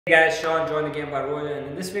Hey guys, Sean, joined again by Roya, and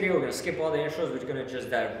in this video we're going to skip all the intros. We're going to just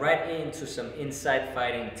dive right into some inside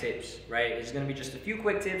fighting tips, right? It's going to be just a few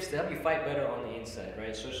quick tips to help you fight better on the inside,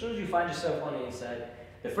 right? So as soon as you find yourself on the inside,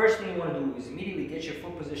 the first thing you want to do is immediately get your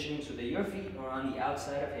foot positioning so that your feet are on the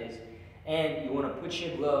outside of his, and you want to put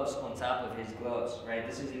your gloves on top of his gloves, right?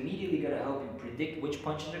 This is immediately going to help you predict which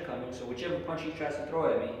punches are coming. So whichever punch he tries to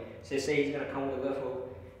throw at me, say he's going to come with a left hook,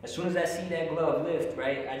 as soon as I see that glove lift,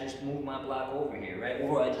 right, I just move my block over here, right?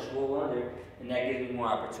 Or I just roll under, and that gives me more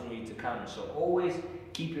opportunity to counter. So always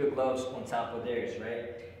keep your gloves on top of theirs,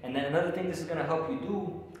 right? And then another thing this is gonna help you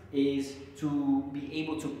do is to be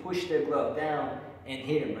able to push their glove down and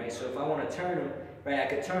hit him, right? So if I wanna turn him, right, I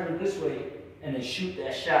could turn him this way and then shoot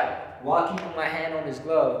that shot while keeping my hand on his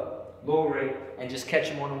glove, lower it, and just catch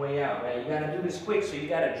him on the way out, right? You gotta do this quick, so you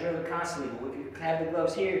gotta drill it constantly. But if you have the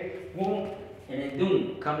gloves here, boom, and then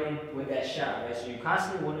boom, come in with that shot, right? So you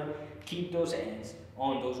constantly want to keep those hands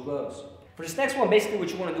on those gloves. For this next one, basically what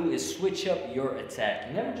you want to do is switch up your attack.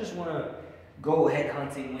 You never just want to go head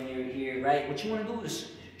hunting when you're here, right? What you want to do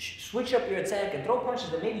is switch up your attack and throw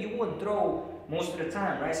punches that maybe you wouldn't throw most of the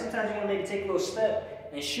time, right? Sometimes you want to maybe take a little step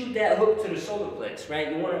and shoot that hook to the solar plex,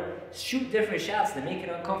 right? You want to shoot different shots that make it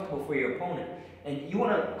uncomfortable for your opponent. And you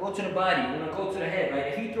want to go to the body, you want to go to the head,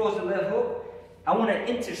 right? If he throws the left hook, I want to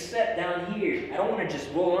intercept down here. I don't want to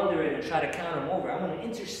just roll under it and try to counter him over. I want to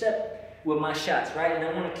intercept with my shots, right? And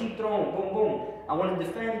I want to keep throwing, boom, boom. I want to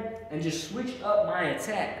defend and just switch up my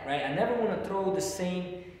attack, right? I never want to throw the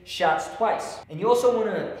same shots twice. And you also want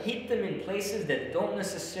to hit them in places that don't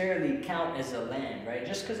necessarily count as a land, right?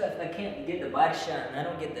 Just because I can't get the body shot and I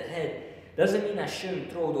don't get the head, doesn't mean I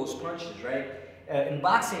shouldn't throw those punches, right? In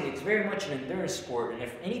boxing, it's very much an endurance sport, and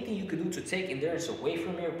if anything you could do to take endurance away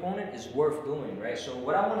from your opponent is worth doing, right? So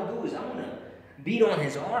what I want to do is I want to beat on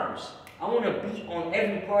his arms. I want to beat on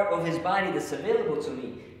every part of his body that's available to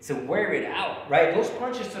me to wear it out, right? Those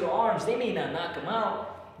punches to the arms, they may not knock him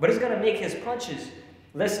out, but it's going to make his punches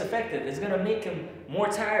less effective. It's going to make him more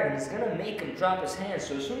tired, and it's going to make him drop his hands.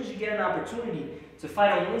 So as soon as you get an opportunity to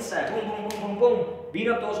fight on the inside, boom, boom, boom, boom, boom, beat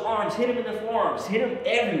up those arms, hit him in the forearms, hit him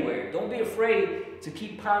everywhere. Don't be afraid to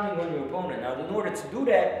keep pounding on your opponent. Now, in order to do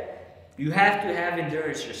that, you have to have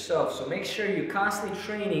endurance yourself. So make sure you're constantly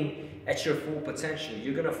training at your full potential.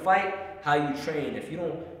 You're going to fight how you train. If you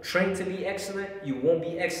don't train to be excellent, you won't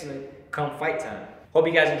be excellent come fight time. Hope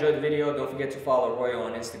you guys enjoyed the video. Don't forget to follow Roya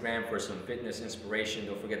on Instagram for some fitness inspiration.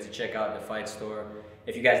 Don't forget to check out the Fight Store.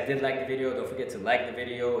 If you guys did like the video, don't forget to like the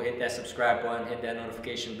video, hit that subscribe button, hit that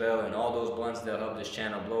notification bell, and all those buttons that help this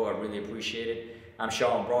channel blow. I really appreciate it. I'm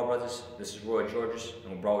Sean Brawl Brothers. This is Roy Georges,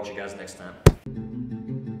 and we'll brawl with you guys next time.